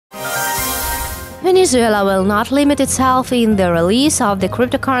Venezuela will not limit itself in the release of the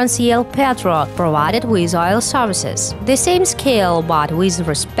cryptocurrency El Petro, provided with oil services. The same scale, but with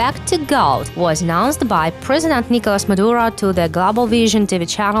respect to gold, was announced by President Nicolas Maduro to the Globovision TV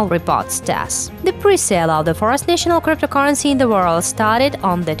channel, reports TASS. The presale of the first national cryptocurrency in the world started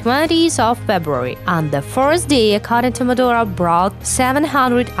on the 20th of February, and the first day, according to Maduro, brought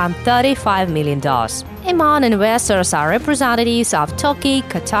 $735 million. Among investors are representatives of Turkey,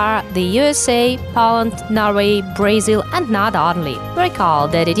 Qatar, the USA, Poland, Norway, Brazil, and not only. Recall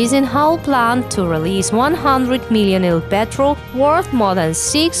that it is in whole plan to release 100 million El Petro, worth more than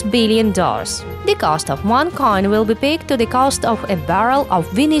 $6 billion. The cost of one coin will be pegged to the cost of a barrel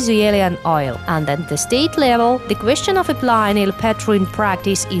of Venezuelan oil, and at the state level, the question of applying El Petro in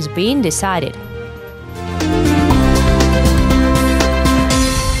practice is being decided.